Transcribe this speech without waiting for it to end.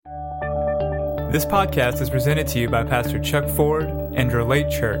This podcast is presented to you by Pastor Chuck Ford and Relate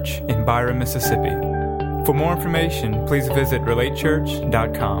Church in Byron, Mississippi. For more information, please visit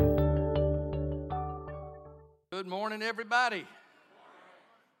relatechurch.com. Good morning, everybody.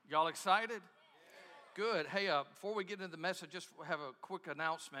 Y'all excited? Good. Hey, before we get into the message, just have a quick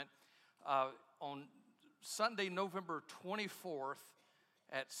announcement. On Sunday, November 24th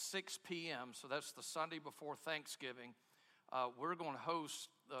at 6 p.m., so that's the Sunday before Thanksgiving, we're going to host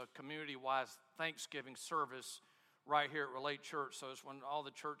the community-wide Thanksgiving service right here at Relate Church. So it's when all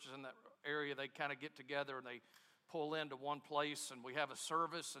the churches in that area, they kind of get together and they pull into one place, and we have a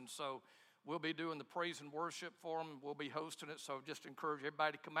service. And so we'll be doing the praise and worship for them. We'll be hosting it, so just encourage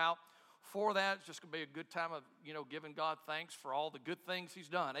everybody to come out for that. It's just going to be a good time of, giving God thanks for all the good things He's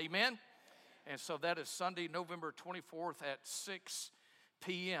done. Amen? And so that is Sunday, November 24th at 6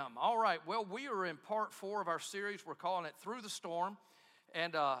 p.m. All right, well, we are in part 4 of our series. We're calling it Through the Storm.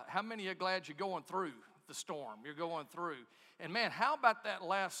 And how many are glad you're going through the storm? You're going through. And, man, how about that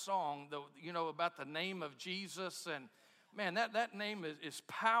last song, about the name of Jesus? And, man, that name is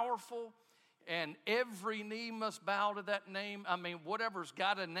powerful. And every knee must bow to that name. I mean, whatever's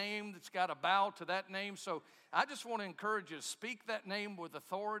got a name that's got to bow to that name. So I just want to encourage you to speak that name with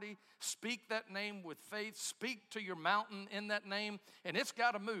authority. Speak that name with faith. Speak to your mountain in that name. And it's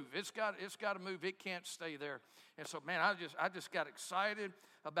got to move. It's got to move. It can't stay there. And so, man, I just got excited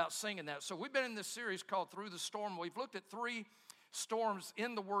about singing that. So we've been in this series called Through the Storm. We've looked at 3 storms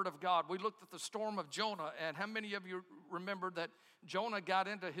in the Word of God. We looked at the storm of Jonah. And how many of you remember that Jonah got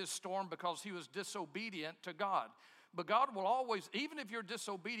into his storm because he was disobedient to God? But God will always, even if you're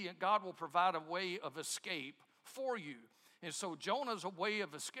disobedient, God will provide a way of escape for you. And so Jonah's way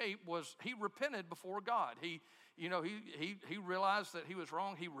of escape was he repented before God. He realized that he was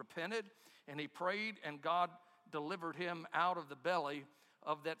wrong. He repented and he prayed, and God delivered him out of the belly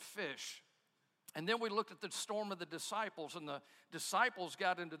of that fish. And then we looked at the storm of the disciples, and the disciples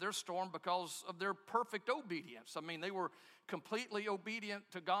got into their storm because of their perfect obedience. I mean, they were completely obedient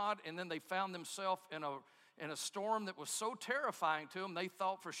to God, and then they found themselves in a storm that was so terrifying to them, they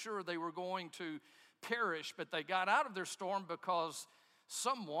thought for sure they were going to perish. But they got out of their storm because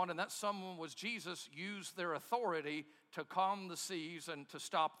someone, and that someone was Jesus, used their authority to calm the seas and to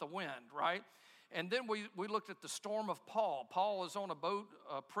stop the wind, right? And then we looked at the storm of Paul. Paul was on a boat,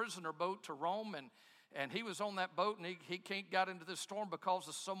 a prisoner boat to Rome, and he was on that boat, and he got into this storm because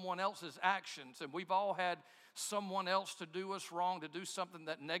of someone else's actions. And we've all had someone else to do us wrong, to do something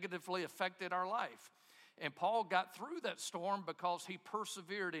that negatively affected our life. And Paul got through that storm because he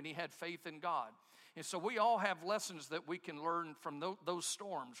persevered and he had faith in God. And so we all have lessons that we can learn from those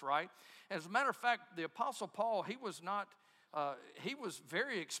storms, right? As a matter of fact, the Apostle Paul, he was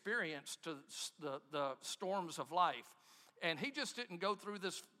very experienced to the storms of life. And he just didn't go through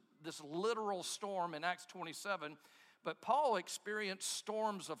this literal storm in Acts 27, but Paul experienced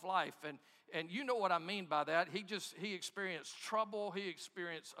storms of life. And you know what I mean by that. He experienced trouble, he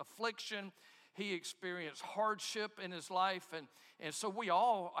experienced affliction, he experienced hardship in his life, and so we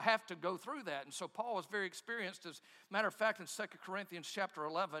all have to go through that. And so Paul was very experienced. As a matter of fact, in 2 Corinthians chapter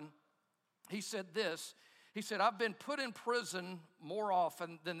 11, he said this. He said, I've been put in prison more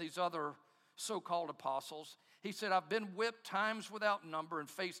often than these other so-called apostles. He said, I've been whipped times without number and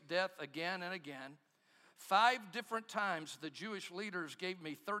faced death again and again. 5 different times the Jewish leaders gave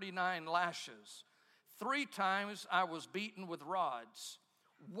me 39 lashes. 3 times I was beaten with rods.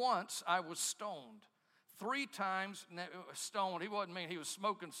 Once I was stoned. 3 times stoned. He wasn't mean he was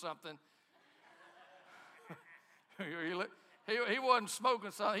smoking something. he wasn't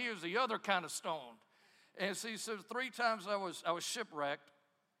smoking something. He was the other kind of stoned. And so he says 3 times I was shipwrecked.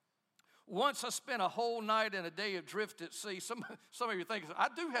 Once I spent a whole night and a day adrift at sea. Some of you think, I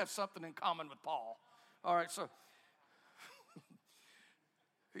do have something in common with Paul. All right, so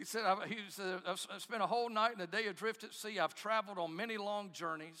he said, I've spent a whole night and a day adrift at sea. I've traveled on many long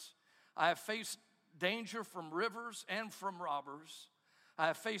journeys. I have faced danger from rivers and from robbers. I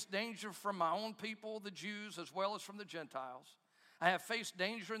have faced danger from my own people, the Jews, as well as from the Gentiles. I have faced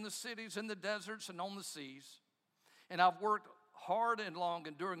danger in the cities, in the deserts, and on the seas. And I've worked hard and long,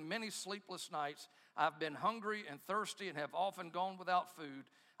 and during many sleepless nights, I've been hungry and thirsty and have often gone without food.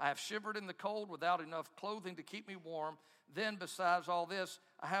 I have shivered in the cold without enough clothing to keep me warm. Then, besides all this,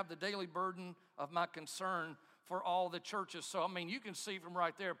 I have the daily burden of my concern for all the churches. So, I mean, you can see from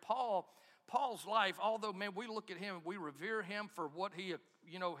right there, Paul's life, although, man, we look at him and we revere him for what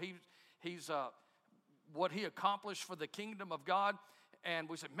what he accomplished for the kingdom of God. And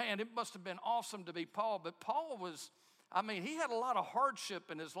we said, man, it must have been awesome to be Paul. But Paul he had a lot of hardship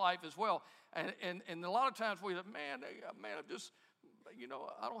in his life as well. And a lot of times we said, man,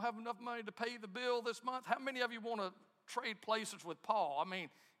 I don't have enough money to pay the bill this month. How many of you want to trade places with Paul? I mean,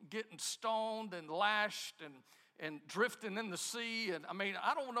 getting stoned and lashed and drifting in the sea. And I mean,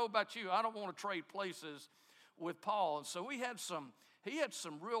 I don't know about you. I don't want to trade places with Paul. And so he had some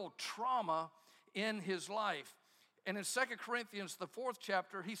real trauma in his life. And in 2 Corinthians, the 4th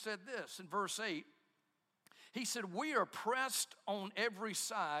chapter, he said this in verse 8. He said, we are pressed on every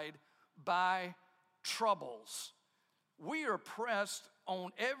side by troubles. We are pressed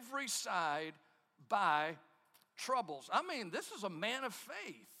on every side by troubles. I mean, this is a man of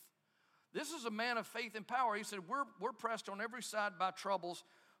faith. This is a man of faith and power. He said, we're pressed on every side by troubles,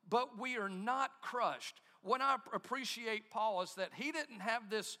 but we are not crushed. What I appreciate Paul is that he didn't have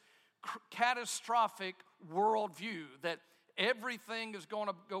this catastrophic worldview that everything is going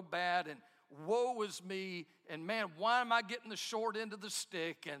to go bad and woe is me, and man, why am I getting the short end of the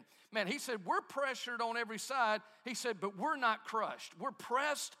stick? And man, he said, we're pressured on every side. He said, but we're not crushed. We're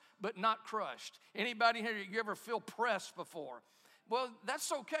pressed, but not crushed. Anybody here, you ever feel pressed before? Well, that's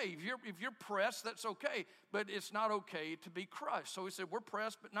okay. If you're pressed, that's okay. But it's not okay to be crushed. So he said, we're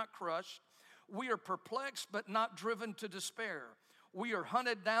pressed, but not crushed. We are perplexed, but not driven to despair. We are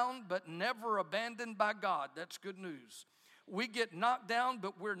hunted down, but never abandoned by God. That's good news. We get knocked down,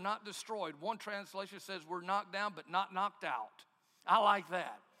 but we're not destroyed. One translation says we're knocked down, but not knocked out. I like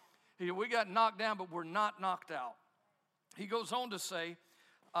that. We got knocked down, but we're not knocked out. He goes on to say,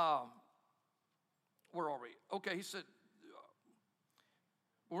 where are we? Okay, he said,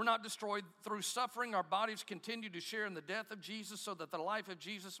 we're not destroyed. Through suffering, our bodies continue to share in the death of Jesus so that the life of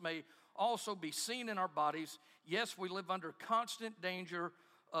Jesus may also be seen in our bodies. Yes, we live under constant danger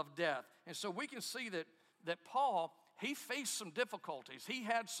of death. And so we can see that Paul, he faced some difficulties. He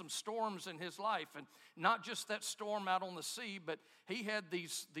had some storms in his life, and not just that storm out on the sea, but he had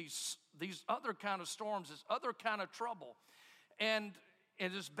these other kind of storms, this other kind of trouble. And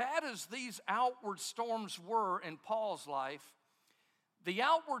as bad as these outward storms were in Paul's life, the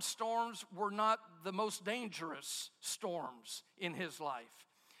outward storms were not the most dangerous storms in his life.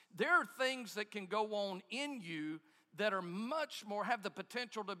 There are things that can go on in you that are much more, have the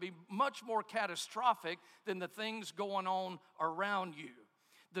potential to be much more catastrophic than the things going on around you.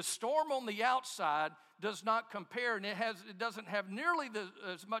 The storm on the outside does not compare, and it doesn't have nearly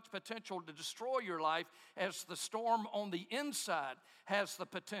as much potential to destroy your life as the storm on the inside has the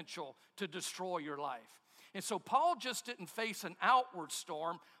potential to destroy your life. And so Paul just didn't face an outward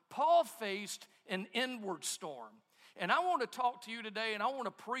storm. Paul faced an inward storm. And I want to talk to you today, and I want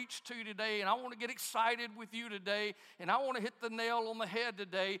to preach to you today, and I want to get excited with you today, and I want to hit the nail on the head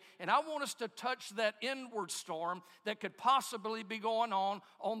today, and I want us to touch that inward storm that could possibly be going on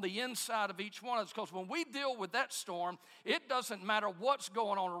the inside of each one of us. Because when we deal with that storm, it doesn't matter what's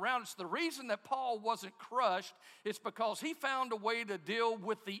going on around us. The reason that Paul wasn't crushed is because he found a way to deal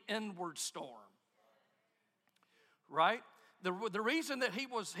with the inward storm. Right? The reason that he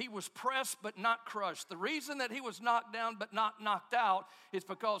was pressed but not crushed, the reason that he was knocked down but not knocked out is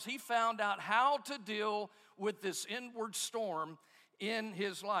because he found out how to deal with this inward storm in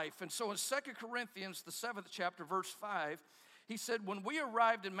his life. And so in 2 Corinthians, the 7th chapter, verse 5, he said, when we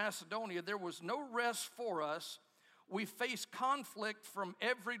arrived in Macedonia, there was no rest for us. We faced conflict from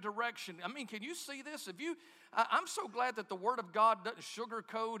every direction. I mean, can you see this? I'm so glad that the Word of God doesn't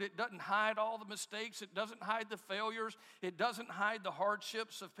sugarcoat. It doesn't hide all the mistakes. It doesn't hide the failures. It doesn't hide the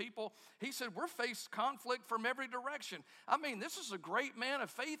hardships of people. He said, we're faced conflict from every direction. I mean, this is a great man of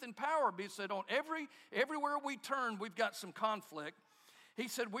faith and power. He said, everywhere we turn, we've got some conflict. He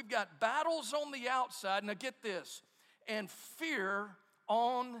said, we've got battles on the outside. Now get this, and fear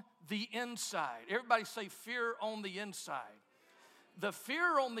on the inside. Everybody say fear on the inside. The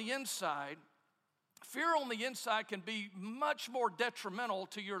fear on the inside can be much more detrimental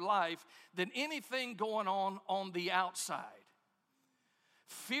to your life than anything going on the outside.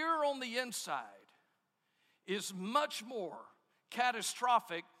 Fear on the inside is much more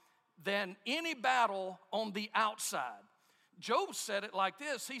catastrophic than any battle on the outside. Job said it like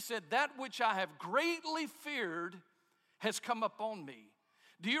this. He said, that which I have greatly feared has come upon me.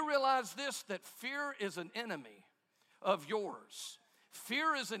 Do you realize this, that fear is an enemy of yours?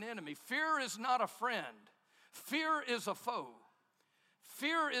 Fear is an enemy. Fear is not a friend. Fear is a foe.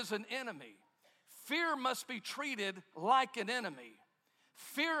 Fear is an enemy. Fear must be treated like an enemy.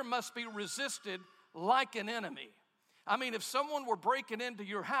 Fear must be resisted like an enemy. I mean, if someone were breaking into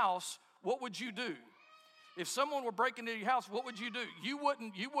your house, what would you do? If someone were breaking into your house, what would you do? You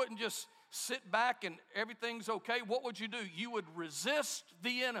wouldn't just sit back and everything's okay. What would you do? You would resist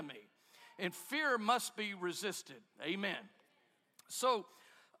the enemy. And fear must be resisted. Amen. So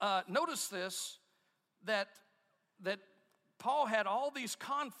notice this, that Paul had all these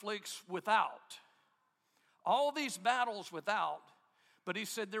conflicts without, all these battles without, but he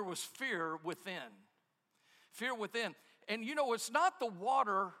said there was fear within. Fear within. And you know, it's not the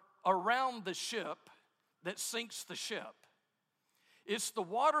water around the ship that sinks the ship. It's the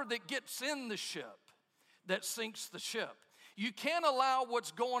water that gets in the ship that sinks the ship. You can't allow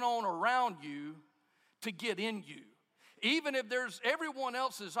what's going on around you to get in you. Even if everyone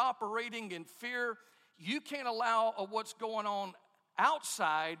else is operating in fear, you can't allow what's going on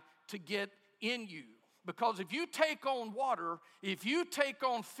outside to get in you. Because if you take on water, if you take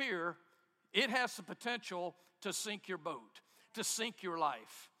on fear, it has the potential to sink your boat, to sink your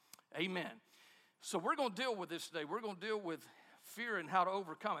life. Amen. So we're going to deal with this today. We're going to deal with fear and how to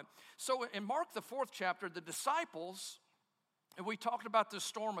overcome it. So in Mark, the 4th chapter, the disciples, and we talked about this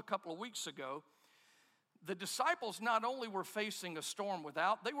storm a couple of weeks ago, the disciples not only were facing a storm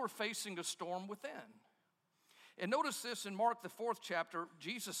without, they were facing a storm within. And notice this in Mark, the 4th chapter,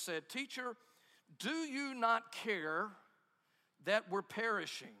 Jesus said, "Teacher, do you not care that we're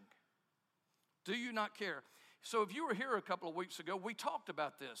perishing?" Do you not care? So if you were here a couple of weeks ago, we talked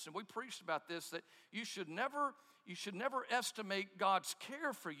about this and we preached about this, that you should never estimate God's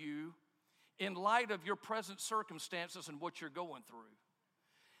care for you in light of your present circumstances and what you're going through.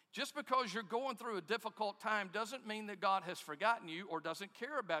 Just because you're going through a difficult time doesn't mean that God has forgotten you or doesn't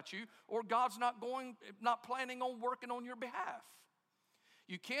care about you or God's not planning on working on your behalf.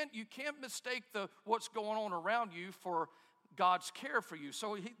 You can't mistake what's going on around you for God's care for you.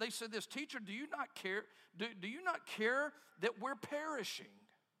 So they said this, "Teacher, do you not care? Do you not care that we're perishing?"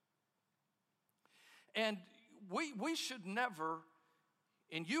 And we should never,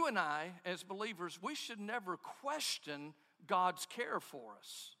 and you and I as believers, we should never question God's care for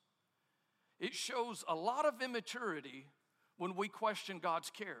us. It shows a lot of immaturity when we question God's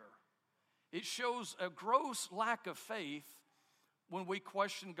care. It shows a gross lack of faith when we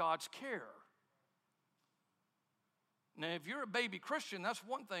question God's care. Now, if you're a baby Christian, that's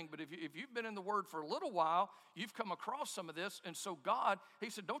one thing, but if you've been in the Word for a little while, you've come across some of this, and so God,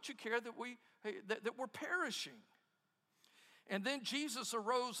 He said, "Don't you care that we're perishing?" And then Jesus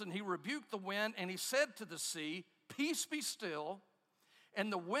arose and He rebuked the wind, and He said to the sea, "Peace, be still."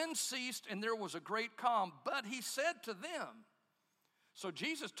 And the wind ceased, and there was a great calm. But He said to them, so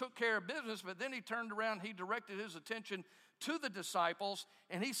Jesus took care of business, but then He turned around, He directed His attention to the disciples,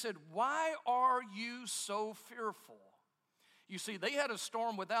 and He said, "Why are you so fearful?" You see, they had a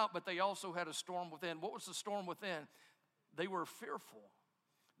storm without, but they also had a storm within. What was the storm within? They were fearful.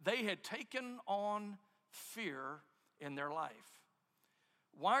 They had taken on fear in their life.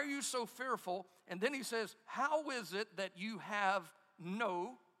 Why are you so fearful? And then He says, how is it that you have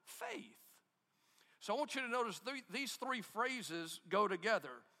no faith? So I want you to notice these three phrases go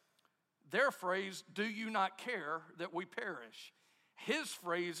together. Their phrase, "Do you not care that we perish?" His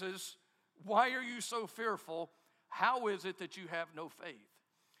phrase is, "Why are you so fearful? How is it that you have no faith?"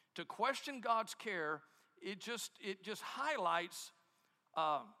 To question God's care, it just highlights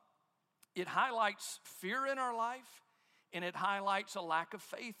fear in our life, and it highlights a lack of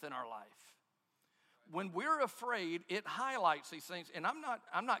faith in our life. When we're afraid, it highlights these things. And I'm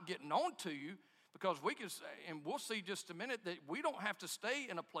not getting on to you, because we can say, and we'll see just a minute, that we don't have to stay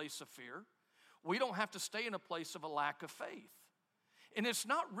in a place of fear. We don't have to stay in a place of a lack of faith. And it's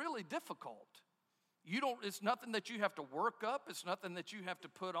not really difficult. It's nothing that you have to work up. It's nothing that you have to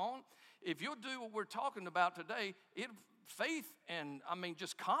put on. If you'll do what we're talking about today, faith and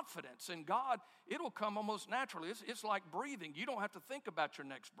just confidence in God, it'll come almost naturally. It's like breathing. You don't have to think about your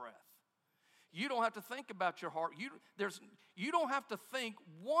next breath. You don't have to think about your heart. You don't have to think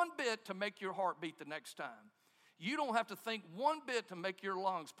one bit to make your heart beat the next time. You don't have to think one bit to make your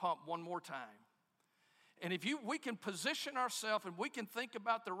lungs pump one more time. And we can position ourselves and we can think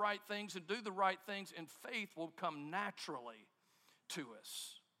about the right things and do the right things, and faith will come naturally to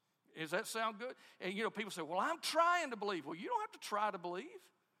us. Does that sound good? And people say, "Well, I'm trying to believe." Well, you don't have to try to believe.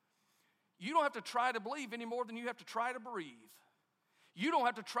 You don't have to try to believe any more than you have to try to breathe. You don't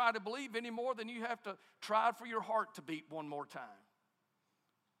have to try to believe any more than you have to try for your heart to beat one more time.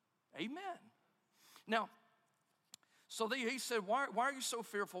 Amen. Now, so he said, why are you so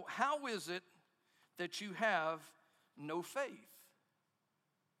fearful? How is it that you have no faith?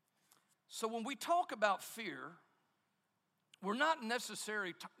 So when we talk about fear, we're not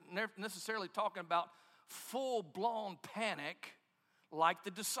necessarily talking about full-blown panic like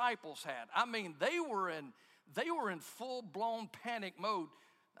the disciples had. They were in full-blown panic mode.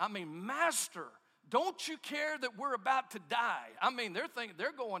 "Master, don't you care that we're about to die?" They're thinking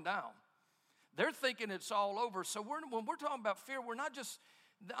they're going down. They're thinking it's all over. So when we're talking about fear, we're not just,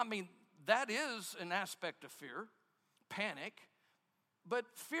 that is an aspect of fear. panic, but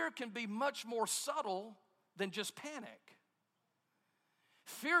fear can be much more subtle than just panic.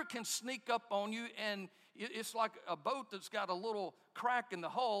 Fear can sneak up on you, and it's like a boat that's got a little crack in the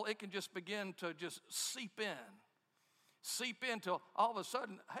hull. It can just begin to just seep in till all of a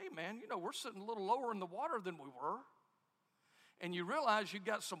sudden, hey man, we're sitting a little lower in the water than we were. And you realize you've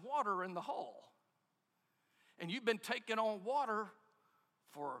got some water in the hull. And you've been taking on water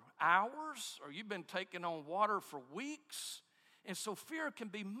for hours, or you've been taking on water for weeks. And so fear can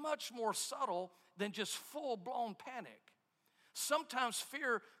be much more subtle than just full-blown panic. Sometimes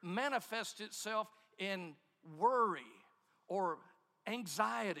fear manifests itself in worry or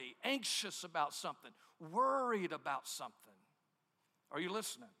anxiety, anxious about something, worried about something. Are you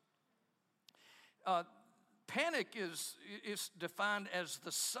listening? Panic is defined as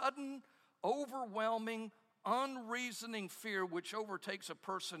the sudden, overwhelming, unreasoning fear which overtakes a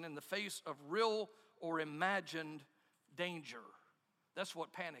person in the face of real or imagined danger. That's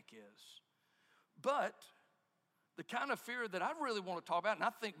what panic is. But the kind of fear that I really want to talk about, and I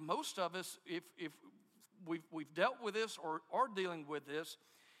think most of us, if we've dealt with this or are dealing with this,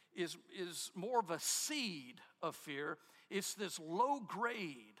 is more of a seed of fear. It's this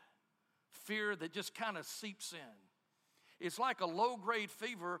low-grade fear that just kind of seeps in. It's like a low-grade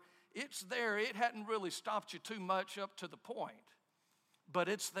fever. It's there. It hadn't really stopped you too much up to the point, but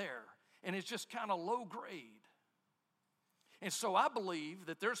it's there, and it's just kind of low-grade. And so I believe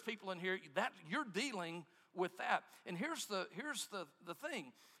that there's people in here that you're dealing with that. And here's the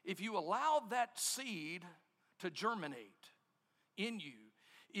thing. If you allow that seed to germinate in you,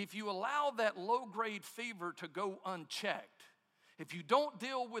 if you allow that low-grade fever to go unchecked, if you don't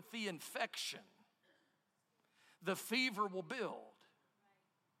deal with the infection, the fever will build.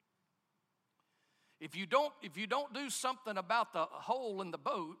 If you don't do something about the hole in the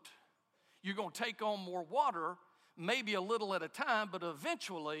boat, you're going to take on more water, maybe a little at a time, but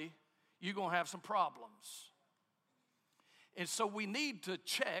eventually you're going to have some problems. And so we need to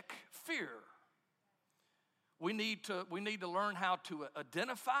check fear. We need to learn how to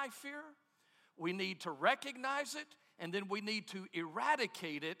identify fear. We need to recognize it, and then we need to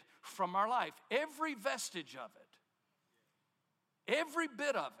eradicate it from our life. Every vestige of it, every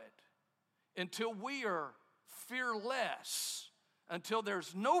bit of it, until we are fearless, until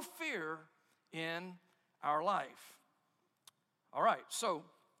there's no fear in our life. All right, so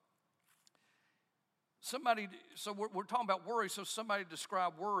we're talking about worry, so somebody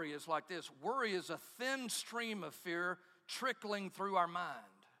described worry as like this. Worry is a thin stream of fear trickling through our mind.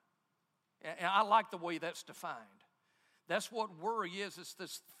 And I like the way that's defined. That's what worry is. It's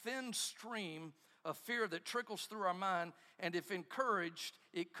this thin stream of fear that trickles through our mind, and if encouraged,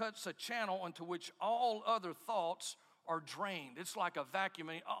 it cuts a channel into which all other thoughts are drained. It's like a vacuum,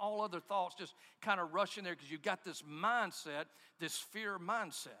 and all other thoughts just kind of rush in there because you've got this mindset, this fear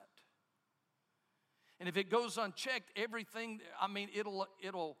mindset. And if it goes unchecked, everything,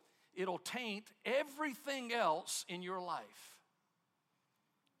 it'll taint everything else in your life.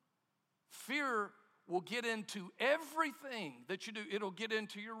 Fear will get into everything that you do. It'll get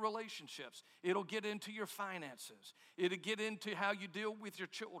into your relationships. It'll get into your finances. It'll get into how you deal with your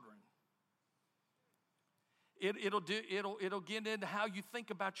children. It'll get into how you think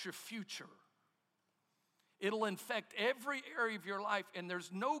about your future. It'll infect every area of your life, and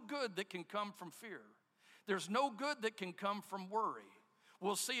there's no good that can come from fear. There's no good that can come from worry.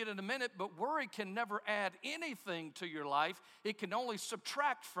 We'll see it in a minute, but worry can never add anything to your life. It can only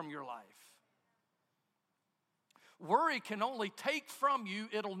subtract from your life. Worry can only take from you.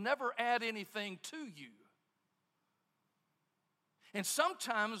 It'll never add anything to you. And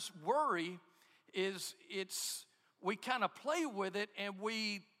sometimes worry we kind of play with it, and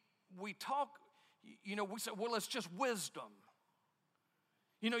we talk, we say, well, it's just wisdom.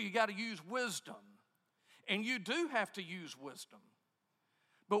 You got to use wisdom. And you do have to use wisdom.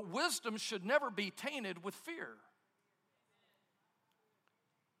 But wisdom should never be tainted with fear.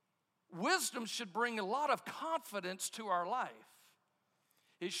 Wisdom should bring a lot of confidence to our life.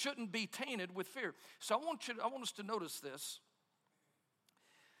 It shouldn't be tainted with fear. So I want us to notice this.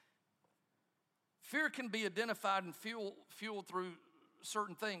 Fear can be identified and fueled through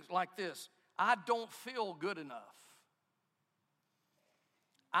certain things like this. I don't feel good enough.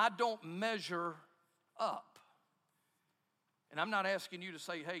 I don't measure up. And I'm not asking you to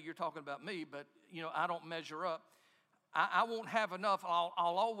say, hey, you're talking about me, but, I don't measure up. I won't have enough. I'll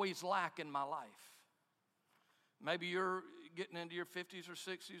always lack in my life. Maybe you're getting into your 50s or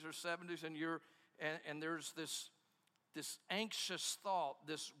 60s or 70s, and there's this anxious thought,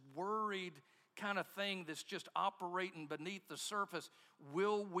 this worried kind of thing that's just operating beneath the surface.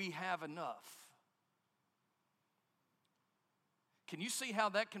 Will we have enough? Can you see how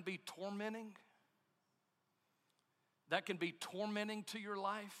that can be tormenting? That can be tormenting to your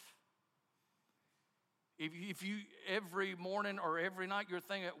life. If you every morning or every night you're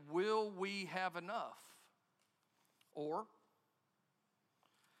thinking, will we have enough? Or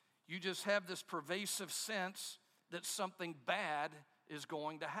you just have this pervasive sense that something bad is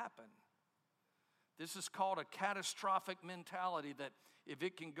going to happen. This is called a catastrophic mentality, that if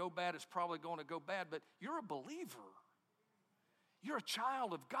it can go bad, it's probably going to go bad. But you're a believer. You're a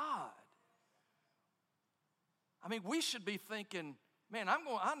child of God. I mean, we should be thinking, man,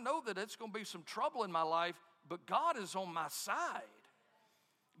 I know that it's going to be some trouble in my life, but God is on my side.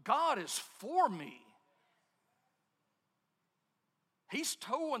 God is for me. He's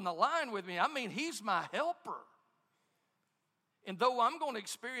towing the line with me. I mean, He's my helper. And though I'm going to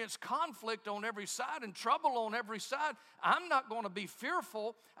experience conflict on every side and trouble on every side, I'm not going to be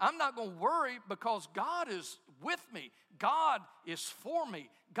fearful. I'm not going to worry, because God is with me. God is for me.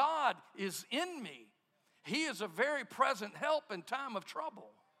 God is in me. He is a very present help in time of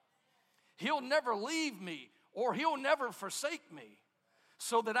trouble. He'll never leave me, or He'll never forsake me,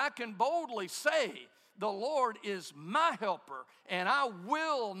 so that I can boldly say, the Lord is my helper, and I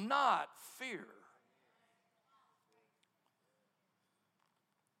will not fear.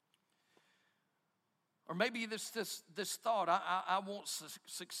 Or maybe this thought, I won't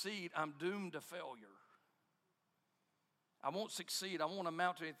succeed, I'm doomed to failure. I won't succeed, I won't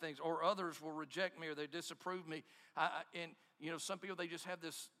amount to anything, or others will reject me, or they disapprove me. And some people, they just have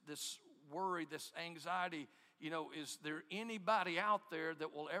this worry, this anxiety. Is there anybody out there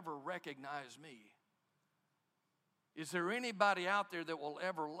that will ever recognize me? Is there anybody out there that will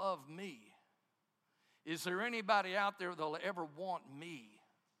ever love me? Is there anybody out there that will ever want me?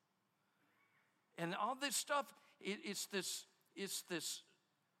 And all this stuff, it's this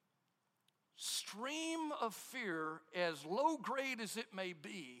stream of fear, as low grade as it may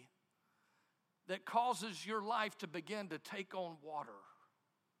be, that causes your life to begin to take on water.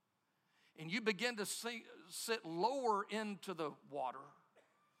 And you begin to sit lower into the water.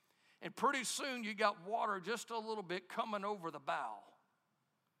 And pretty soon you got water just a little bit coming over the bow.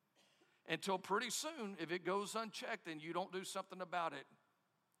 Until pretty soon, if it goes unchecked and you don't do something about it,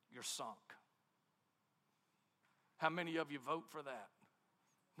 you're sunk. How many of you vote for that?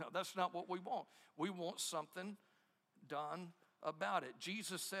 No, that's not what we want. We want something done about it.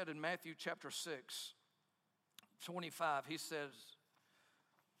 Jesus said in Matthew chapter 6, 25, He says,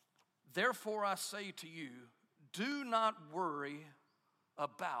 therefore I say to you, do not worry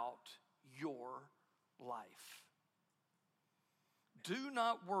about your life. Do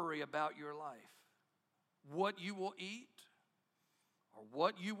not worry about your life, what you will eat or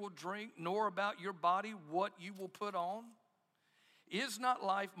what you will drink, nor about your body, what you will put on. Is not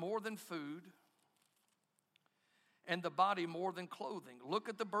life more than food, and the body more than clothing? Look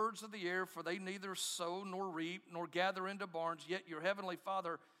at the birds of the air, for they neither sow nor reap nor gather into barns, yet your heavenly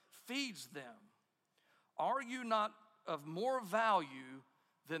Father feeds them. Are you not of more value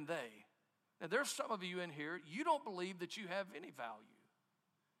than they? Now, there's some of you in here, you don't believe that you have any value.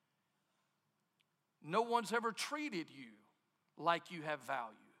 No one's ever treated you like you have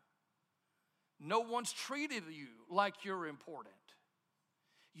value. No one's treated you like you're important.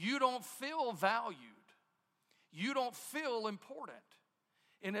 You don't feel valued. You don't feel important.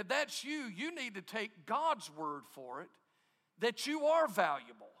 And if that's you, you need to take God's word for it, that you are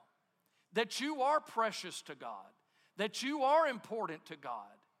valuable, that you are precious to God, that you are important to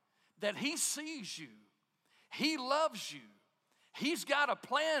God, that He sees you, He loves you, He's got a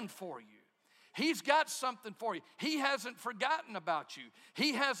plan for you. He's got something for you. He hasn't forgotten about you.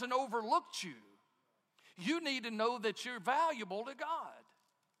 He hasn't overlooked you. You need to know that you're valuable to God.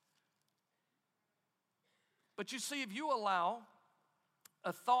 But you see, if you allow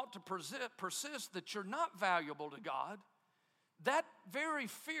a thought to persist that you're not valuable to God, that very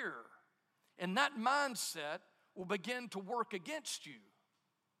fear and that mindset will begin to work against you.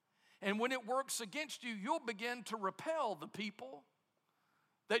 And when it works against you, you'll begin to repel the people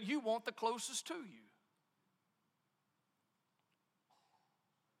that you want the closest to you.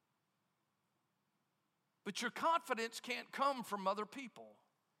 But your confidence can't come from other people.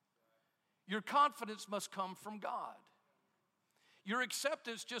 Your confidence must come from God. Your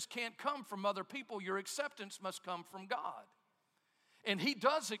acceptance just can't come from other people. Your acceptance must come from God. And He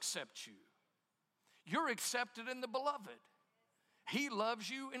does accept you. You're accepted in the Beloved. He loves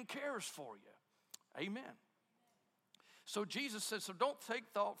you and cares for you. Amen. So Jesus said, so don't take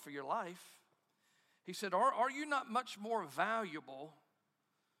thought for your life. He said, are you not much more valuable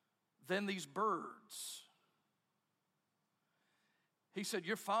than these birds? He said,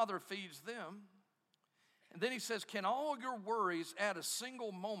 your Father feeds them. And then he says, can all your worries add a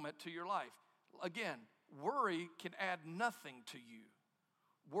single moment to your life? Again, worry can add nothing to you.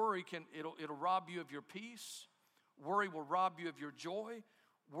 Worry it'll rob you of your peace. Worry will rob you of your joy.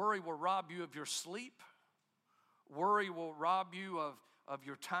 Worry will rob you of your sleep. Worry will rob you of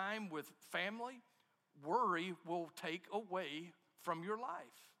your time with family. Worry will take away from your life.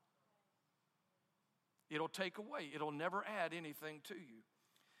 It'll take away. It'll never add anything to you.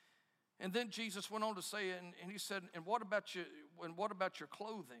 And then Jesus went on to say, and he said, and what about your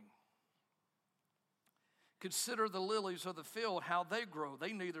clothing? Consider the lilies of the field, how they grow.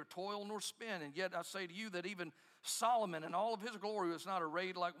 They neither toil nor spin. And yet I say to you that even Solomon in all of his glory was not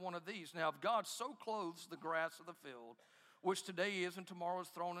arrayed like one of these. Now if God so clothes the grass of the field, which today is and tomorrow is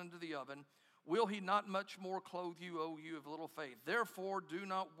thrown into the oven, will he not much more clothe you, O you of little faith? Therefore do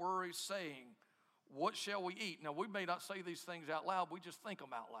not worry, saying, what shall we eat? Now we may not say these things out loud, we just think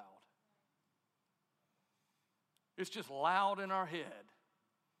them out loud. It's just loud in our head.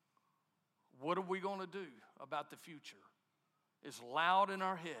 What are we going to do about the future? It's loud in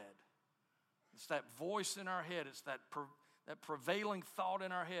our head. It's that voice in our head. It's that prevailing thought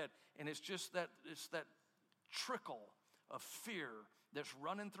in our head. And it's that trickle of fear that's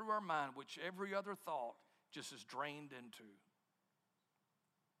running through our mind, which every other thought just is drained into.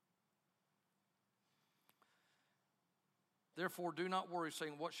 Therefore, do not worry,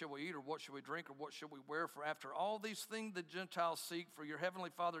 saying, what shall we eat, or what shall we drink, or what shall we wear? For after all these things the Gentiles seek, for your heavenly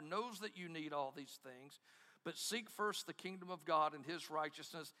Father knows that you need all these things. But seek first the kingdom of God and his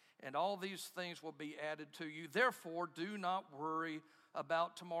righteousness, and all these things will be added to you. Therefore, do not worry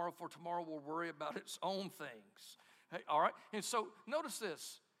about tomorrow, for tomorrow will worry about its own things. Hey, all right? And so, notice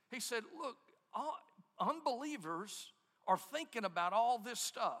this. He said, look, unbelievers are thinking about all this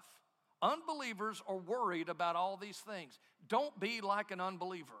stuff. Unbelievers are worried about all these things. Don't be like an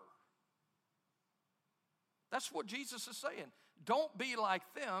unbeliever. That's what Jesus is saying. Don't be like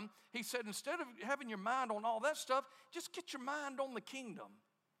them. He said, instead of having your mind on all that stuff, just get your mind on the kingdom.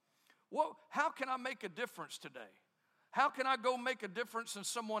 Well, how can I make a difference today? How can I go make a difference in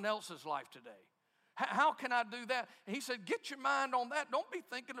someone else's life today? How can I do that? And he said, get your mind on that. Don't be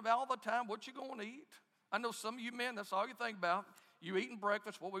thinking about all the time what you're going to eat. I know some of you men, that's all you think about. You eating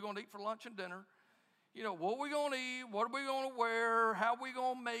breakfast, what we're going to eat for lunch and dinner. You know, what are we going to eat? What are we going to wear? How are we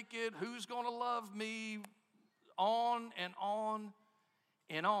going to make it? Who's going to love me? On and on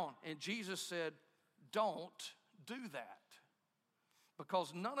and on. And Jesus said, don't do that.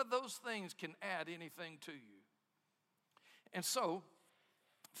 Because none of those things can add anything to you. And so,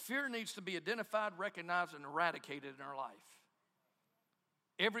 fear needs to be identified, recognized, and eradicated in our life.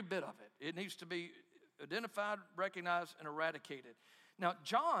 Every bit of it. It needs to be identified, recognized, and eradicated. Now,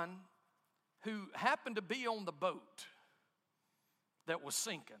 John, who happened to be on the boat that was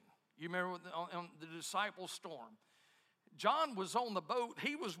sinking, you remember on the disciples' storm, John was on the boat.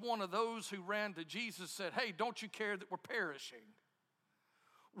 He was one of those who ran to Jesus and said, hey, don't you care that we're perishing?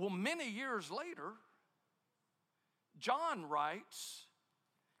 Well, many years later, John writes,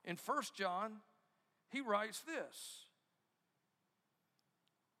 in 1 John, he writes this.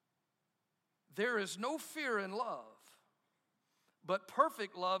 There is no fear in love, but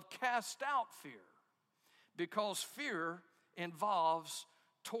perfect love casts out fear, because fear involves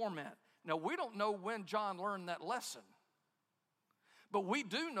torment. Now, we don't know when John learned that lesson, but we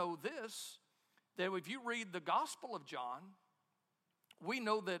do know this, that if you read the Gospel of John, we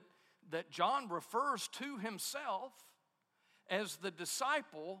know that John refers to himself as the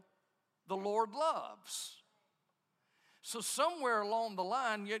disciple the Lord loves. So somewhere along the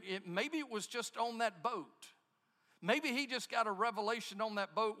line, maybe it was just on that boat. Maybe he just got a revelation on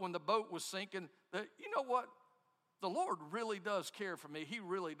that boat when the boat was sinking that, you know what? The Lord really does care for me. He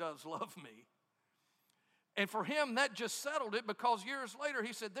really does love me. And for him, that just settled it, because years later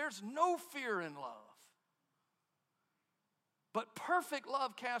he said, there's no fear in love. But perfect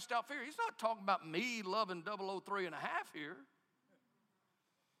love casts out fear. He's not talking about me loving 003 and a half here.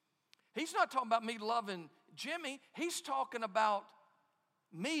 He's not talking about me loving Jimmy. He's talking about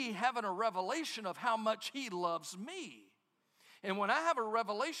me having a revelation of how much he loves me. And when I have a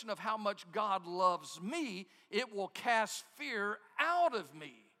revelation of how much God loves me, it will cast fear out of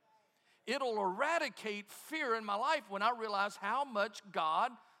me. It'll eradicate fear in my life when I realize how much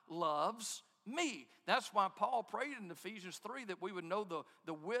God loves me. That's why Paul prayed in Ephesians 3 that we would know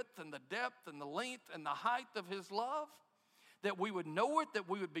the width and the depth and the length and the height of his love. That we would know it, that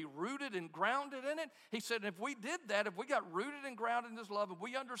we would be rooted and grounded in it. He said, if we did that, if we got rooted and grounded in his love, and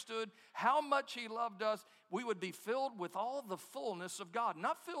we understood how much he loved us, we would be filled with all the fullness of God.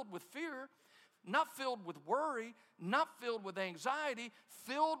 Not filled with fear, not filled with worry, not filled with anxiety,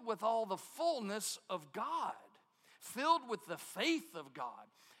 filled with all the fullness of God, filled with the faith of God,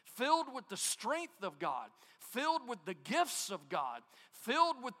 filled with the strength of God, filled with the gifts of God,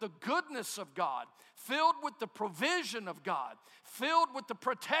 filled with the goodness of God, filled with the provision of God, filled with the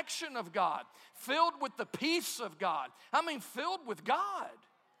protection of God, filled with the peace of God. I mean, filled with God.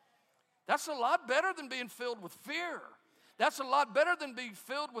 That's a lot better than being filled with fear. That's a lot better than being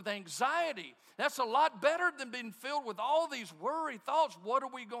filled with anxiety. That's a lot better than being filled with all these worry thoughts. What are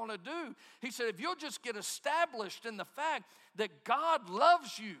we going to do? He said, if you'll just get established in the fact that God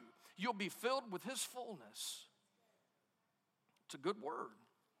loves you, you'll be filled with His fullness. It's a good word.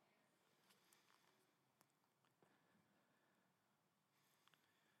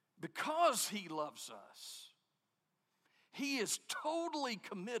 Because He loves us, He is totally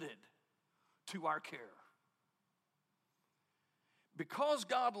committed to our care. Because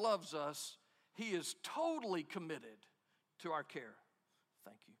God loves us, He is totally committed to our care.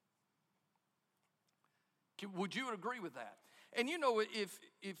 Thank you. Would you agree with that? And you know, if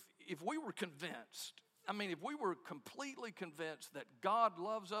we were convinced, I mean, if we were completely convinced that God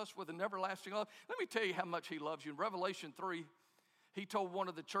loves us with an everlasting love, let me tell you how much He loves you. In Revelation 3, He told one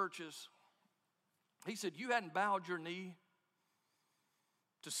of the churches, He said, you hadn't bowed your knee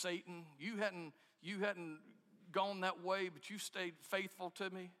to Satan. You hadn't gone that way, but you stayed faithful to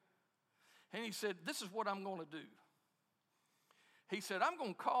me. And He said, this is what I'm going to do. He said, I'm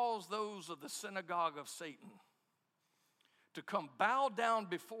going to cause those of the synagogue of Satan to come bow down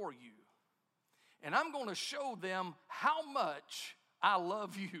before you, and I'm going to show them how much I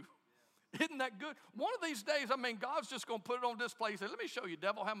love you. Isn't that good? One of these days, I mean, God's just going to put it on display. He said, let me show you,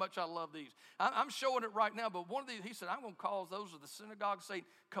 devil, how much I love these. I'm showing it right now, but one of these, He said, I'm going to cause those of the synagogue of Satan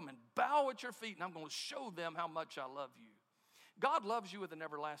come and bow at your feet, and I'm going to show them how much I love you. God loves you with an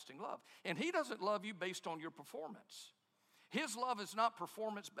everlasting love, and He doesn't love you based on your performance. His love is not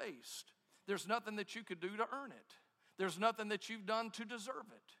performance-based. There's nothing that you could do to earn it. There's nothing that you've done to deserve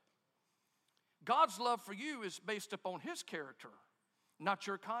it. God's love for you is based upon His character, not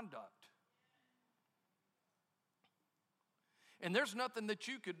your conduct. And there's nothing that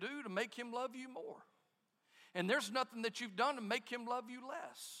you could do to make Him love you more. And there's nothing that you've done to make Him love you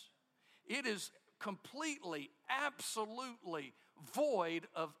less. It is completely, absolutely void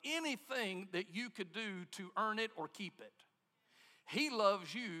of anything that you could do to earn it or keep it. He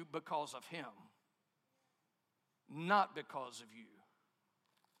loves you because of Him, not because of you.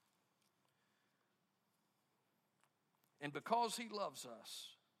 And because He loves us,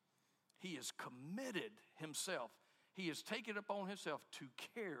 He has committed Himself. He has taken it upon Himself to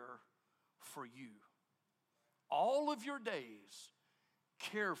care for you. All of your days,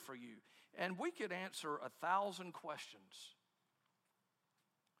 care for you. And we could answer 1,000 questions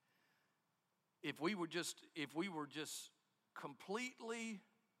if we were just completely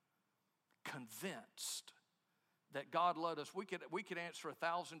convinced that God loved us. We could answer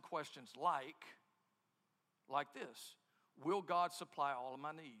 1,000 questions like this. Will God supply all of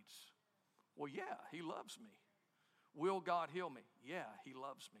my needs? Well, yeah, He loves me. Will God heal me? Yeah, He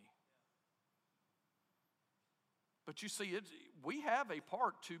loves me. But you see, we have a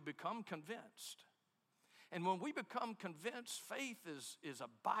part to become convinced. And when we become convinced, faith is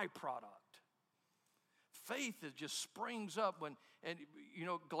a byproduct. Faith just springs up and you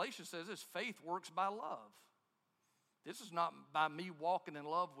know, Galatians says this, faith works by love. This is not by me walking in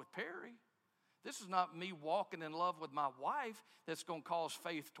love with Perry. This is not me walking in love with my wife that's going to cause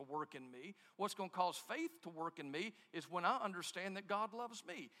faith to work in me. What's going to cause faith to work in me is when I understand that God loves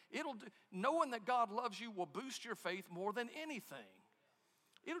me. Knowing that God loves you will boost your faith more than anything.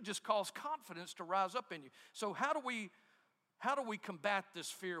 It'll just cause confidence to rise up in you. So how do we combat this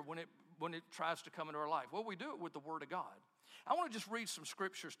fear when it tries to come into our life? Well, we do it with the Word of God. I want to just read some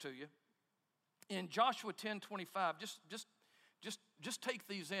scriptures to you. In Joshua 10:25, just take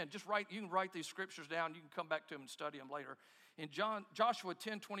these in. You can write these scriptures down. You can come back to them and study them later. In Joshua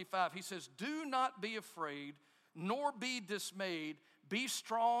 10:25, he says, do not be afraid, nor be dismayed. Be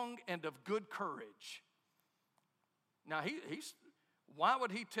strong and of good courage. Now, why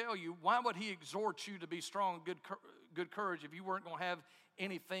would he tell you, why would he exhort you to be strong and good courage if you weren't going to have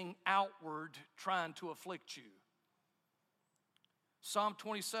anything outward trying to afflict you? Psalm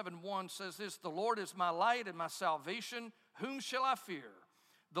 27:1 says this, the Lord is my light and my salvation. Whom shall I fear?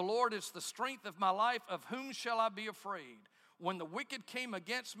 The Lord is the strength of my life. Of whom shall I be afraid? When the wicked came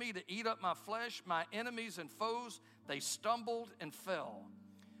against me to eat up my flesh, my enemies and foes, they stumbled and fell.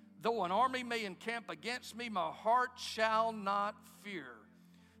 Though an army may encamp against me, my heart shall not fear.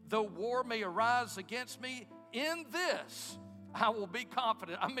 Though war may arise against me, in this I will be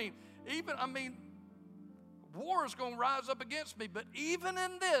confident. I mean, War is going to rise up against me, but even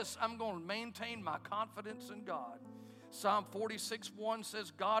in this, I'm going to maintain my confidence in God. Psalm 46:1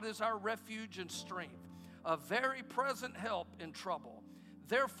 says, God is our refuge and strength, a very present help in trouble.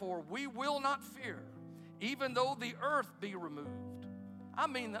 Therefore, we will not fear, even though the earth be removed.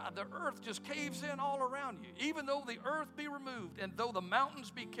 The earth just caves in all around you. Even though the earth be removed, and though the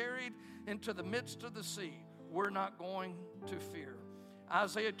mountains be carried into the midst of the sea, we're not going to fear.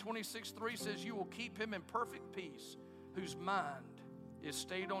 Isaiah 26:3 says, you will keep him in perfect peace, whose mind is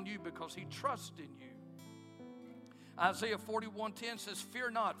stayed on you because he trusts in you. Isaiah 41:10 says, fear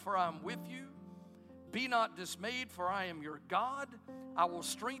not, for I am with you. Be not dismayed, for I am your God. I will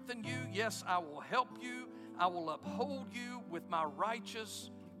strengthen you. Yes, I will help you. I will uphold you with my righteous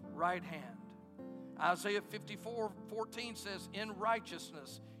right hand. Isaiah 54:14 says, in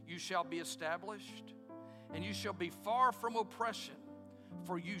righteousness you shall be established, and you shall be far from oppression,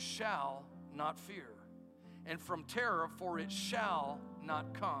 for you shall not fear, and from terror, for it shall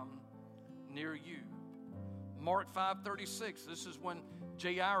not come near you. Mark 5:36, this is when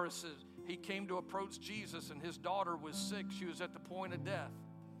Jairus, he came to approach Jesus, and his daughter was sick. She was at the point of death.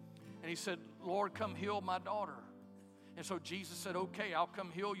 And he said, Lord, come heal my daughter. And so Jesus said, okay, I'll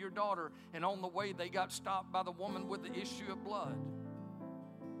come heal your daughter. And on the way, they got stopped by the woman with the issue of blood.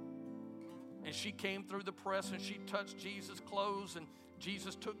 And she came through the press, and she touched Jesus' clothes, and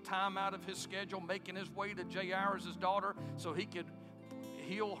Jesus took time out of his schedule, making his way to Jairus' daughter so he could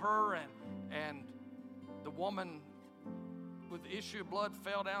heal her. And the woman with the issue of blood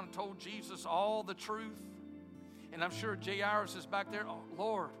fell down and told Jesus all the truth. And I'm sure Jairus is back there, oh,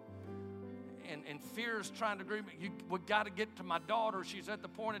 Lord, and fear is trying to agree. We've got to get to my daughter. She's at the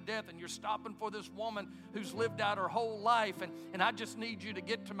point of death, and you're stopping for this woman who's lived out her whole life. And I just need you to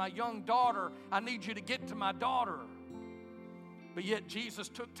get to my young daughter. I need you to get to my daughter. But yet Jesus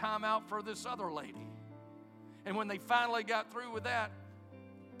took time out for this other lady. And when they finally got through with that,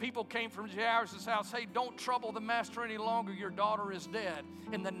 people came from Jairus' house, hey, don't trouble the master any longer. Your daughter is dead.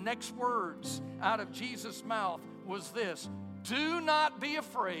 And the next words out of Jesus' mouth was this, do not be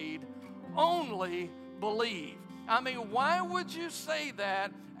afraid, only believe. Why would you say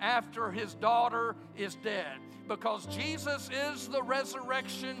that after his daughter is dead? Because Jesus is the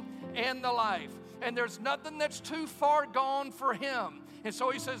resurrection and the life. And there's nothing that's too far gone for him. And so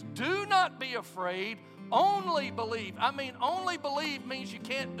he says, do not be afraid, only believe. Only believe means you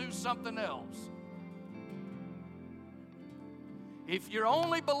can't do something else. If you're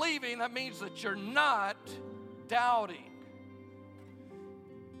only believing, that means that you're not doubting.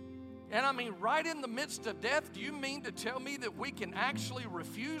 And right in the midst of death, do you mean to tell me that we can actually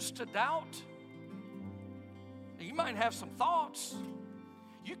refuse to doubt? You might have some thoughts.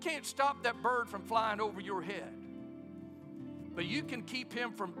 You can't stop that bird from flying over your head, but you can keep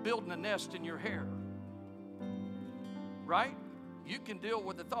him from building a nest in your hair. Right? You can deal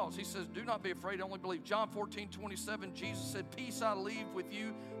with the thoughts. He says, do not be afraid, only believe. John 14:27, Jesus said, peace I leave with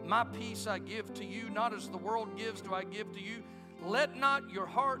you, my peace I give to you, not as the world gives do I give to you. Let not your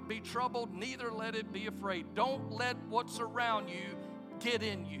heart be troubled, neither let it be afraid. Don't let what's around you get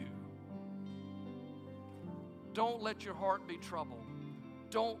in you. Don't let your heart be troubled.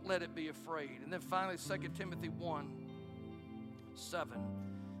 Don't let it be afraid. And then finally, 2 Timothy 1:7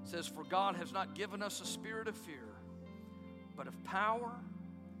 says, for God has not given us a spirit of fear, but of power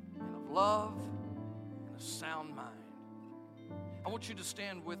and of love and a sound mind. I want you to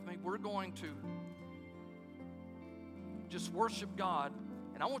stand with me. We're going to just worship God,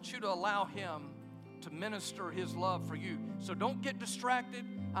 and I want you to allow him to minister his love for you. So don't get distracted.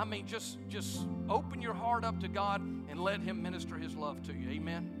 Just open your heart up to God and let him minister his love to you.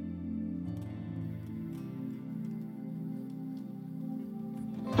 Amen.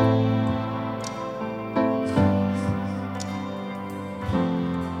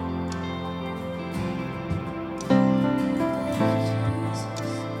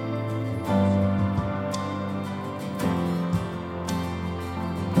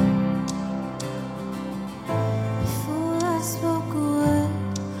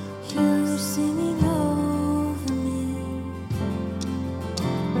 Singing over me.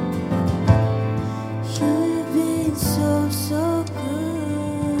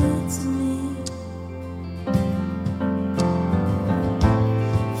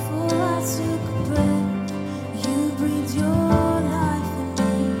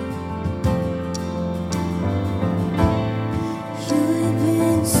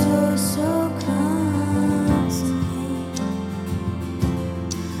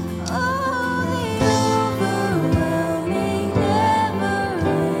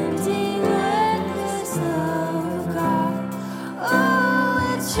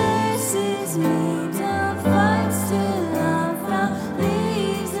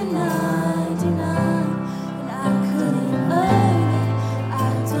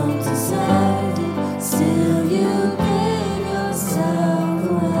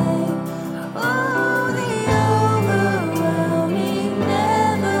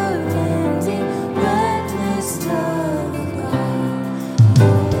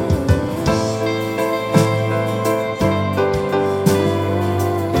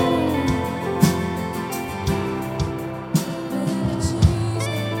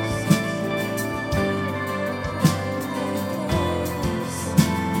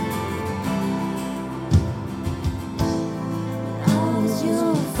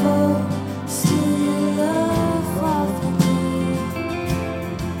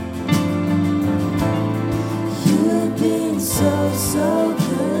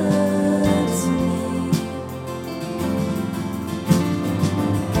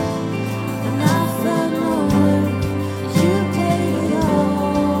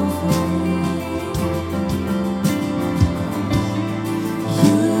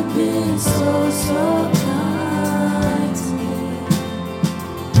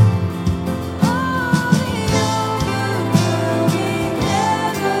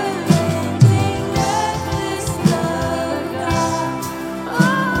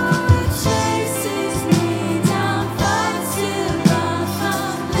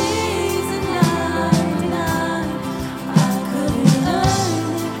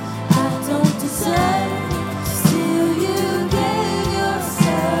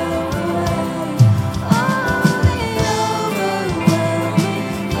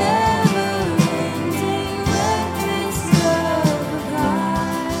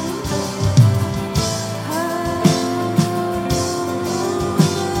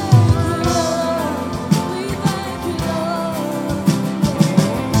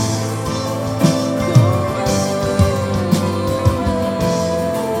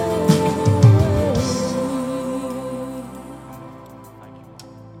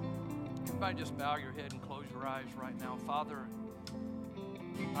 everybody just bow your head and close your eyes right now. Father,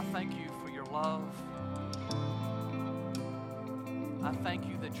 I thank you for your love. I thank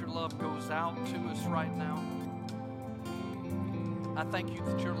you that your love goes out to us right now. I thank you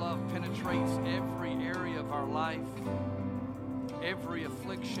that your love penetrates every area of our life, every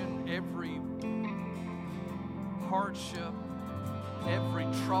affliction, every hardship, every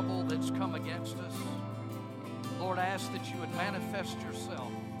trouble that's come against us. Lord, I ask that you would manifest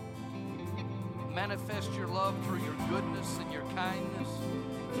yourself. Manifest your love through your goodness and your kindness,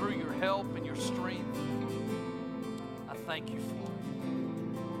 through your help and your strength. I thank you for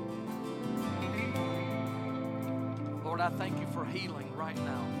it. Lord, I thank you for healing right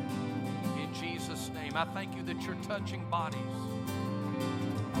now. In Jesus' name, I thank you that you're touching bodies.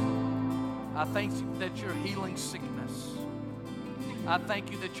 I thank you that you're healing sickness. I thank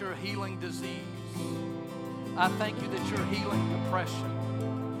you that you're healing disease. I thank you that you're healing depression.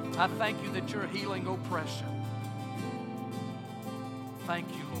 I thank you that you're healing oppression. Thank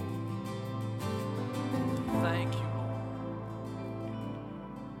you, Lord. Thank you, Lord.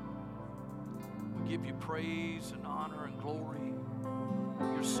 We give you praise and honor and glory.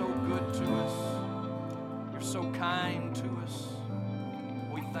 You're so good to us. You're so kind to us.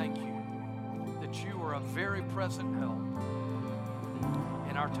 We thank you that you are a very present help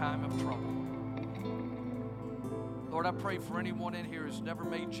in our time of trouble. Lord, I pray for anyone in here who's never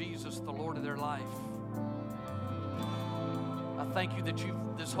made Jesus the Lord of their life. I thank you that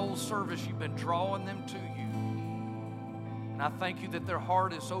this whole service, you've been drawing them to you. And I thank you that their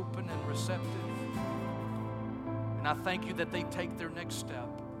heart is open and receptive. And I thank you that they take their next step.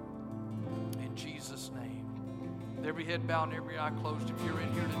 In Jesus' name. With every head bowed and every eye closed, if you're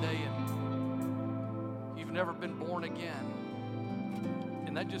in here today and you've never been born again,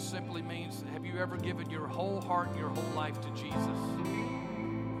 and that just simply means, have you ever given your whole heart and your whole life to Jesus?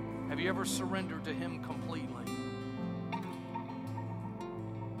 Have you ever surrendered to Him completely?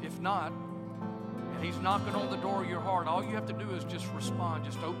 If not, and He's knocking on the door of your heart, all you have to do is just respond.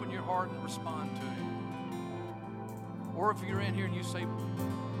 Just open your heart and respond to Him. Or if you're in here and you say,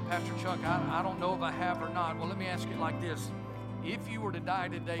 Pastor Chuck, I don't know if I have or not. Well, let me ask you like this. If you were to die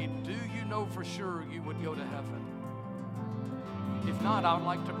today, do you know for sure you would go to heaven? If not, I would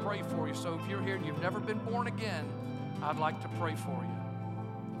like to pray for you. So if you're here and you've never been born again, I'd like to pray for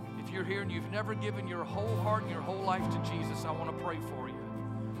you. If you're here and you've never given your whole heart and your whole life to Jesus, I want to pray for you.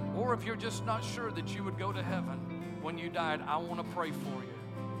 Or if you're just not sure that you would go to heaven when you died, I want to pray for you.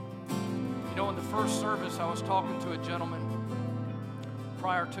 You know, in the first service, I was talking to a gentleman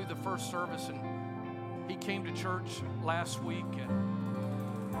prior to the first service, and he came to church last week, and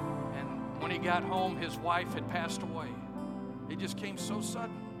when he got home, his wife had passed away. It just came so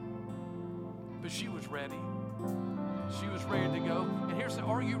sudden. But she was ready. She was ready to go. And here's the,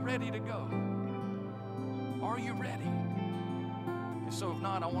 are you ready to go? Are you ready? And so if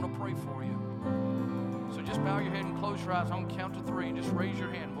not, I want to pray for you. So just bow your head and close your eyes. I'm going to count to 3 and just raise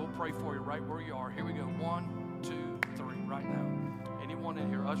your hand. We'll pray for you right where you are. Here we go. 1, 2, 3, right now. Anyone in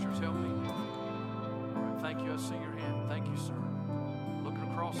here? Ushers, help me. All right, thank you. I see your hand. Thank you, sir. Looking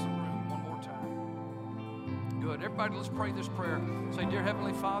across the room. Good. Everybody, let's pray this prayer. Say, Dear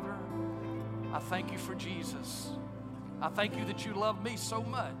Heavenly Father, I thank you for Jesus. I thank you that you love me so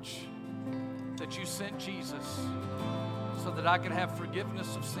much that you sent Jesus so that I could have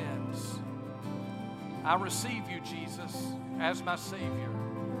forgiveness of sins. I receive you, Jesus, as my Savior.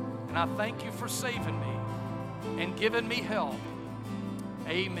 And I thank you for saving me and giving me help.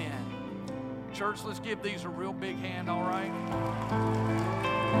 Amen. Church, let's give these a real big hand, all right?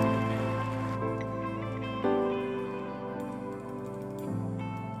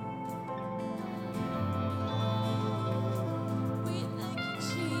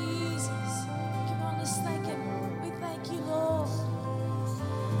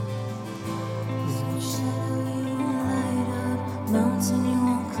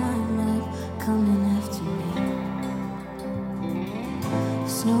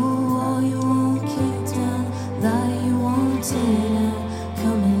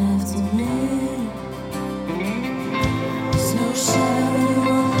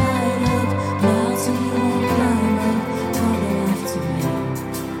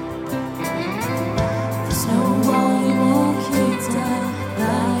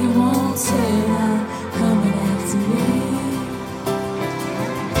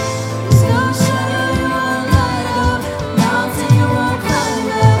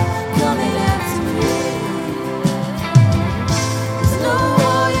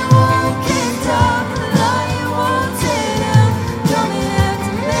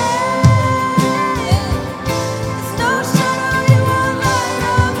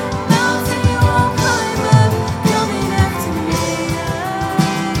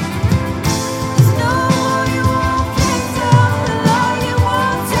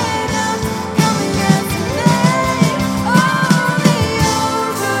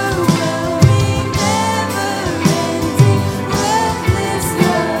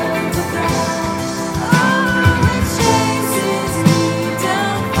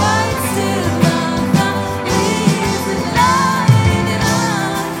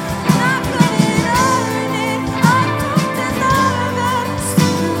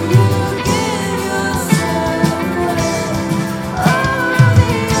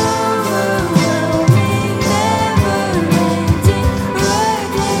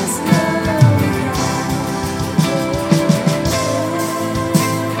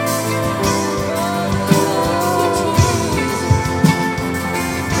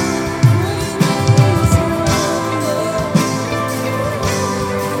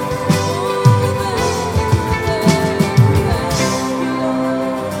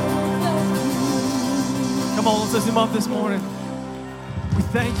 yourself this morning. We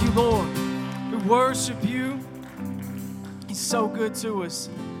thank you, Lord. We worship you. He's so good to us.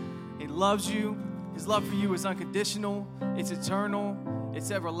 He loves you. His love for you is unconditional. It's eternal.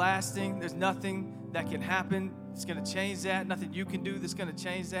 It's everlasting. There's nothing that can happen that's going to change that. Nothing you can do that's going to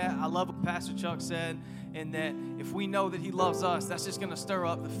change that. I love what Pastor Chuck said, in that if we know that he loves us, that's just going to stir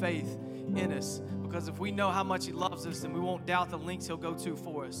up the faith in us. Because if we know how much he loves us, then we won't doubt the lengths he'll go to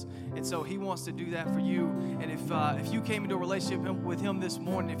for us. And so he wants to do that for you. And if you came into a relationship with him this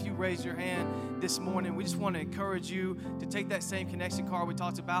morning, if you raised your hand this morning, we just want to encourage you to take that same connection card we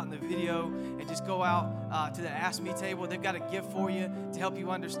talked about in the video and just go out to the Ask Me table. They've got a gift for you to help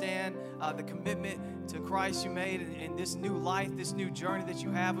you understand the commitment to Christ you made in this new life, this new journey that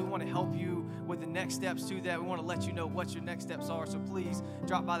you have. We want to help you with the next steps to that. We want to let you know what your next steps are. So please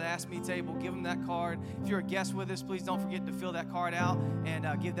drop by the Ask Me table, give them that card. If you're a guest with us, please don't forget to fill that card out and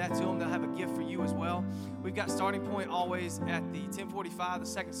give that to them. They'll have a gift for you as well. We've got starting point always at the 10:45, the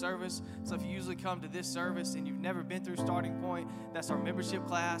second service. So if you usually come to this service and you've never been through starting point, that's our membership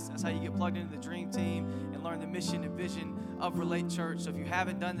class. That's how you get plugged into the dream team and learn the mission and vision of Relate Church. So if you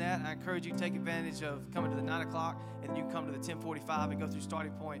haven't done that, I encourage you to take advantage of coming to the 9 o'clock, and you can come to the 10:45 and go through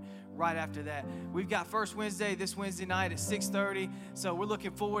starting point right after that. We've got First Wednesday this Wednesday night at 6:30, so we're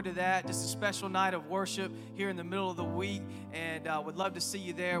looking forward to that. Just a special night of worship here in the middle of the week, and would love to see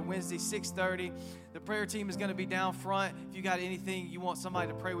you there Wednesday 6:30. The prayer team is going to be down front. If you got anything you want somebody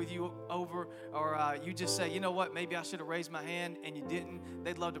to pray with you over, or you just say, you know what, maybe I should have raised my hand and you didn't,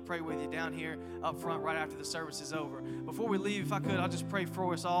 they'd love to pray with you down here up front right after the service is over. Before we leave, if I could, I'll just pray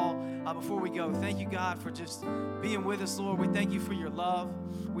for us all before we go. Thank you, God, for just being with us, Lord. We thank you for your love.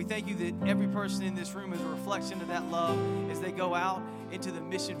 We thank you that every person in this room is a reflection of that love as they go out into the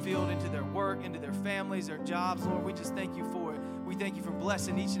mission field, into their work, into their families, their jobs. Lord, we just thank you for it. We thank you for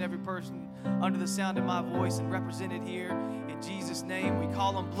blessing each and every person under the sound of my voice and represented here. In Jesus' name, we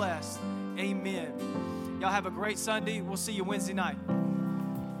call them blessed. Amen. Y'all have a great Sunday. We'll see you Wednesday night.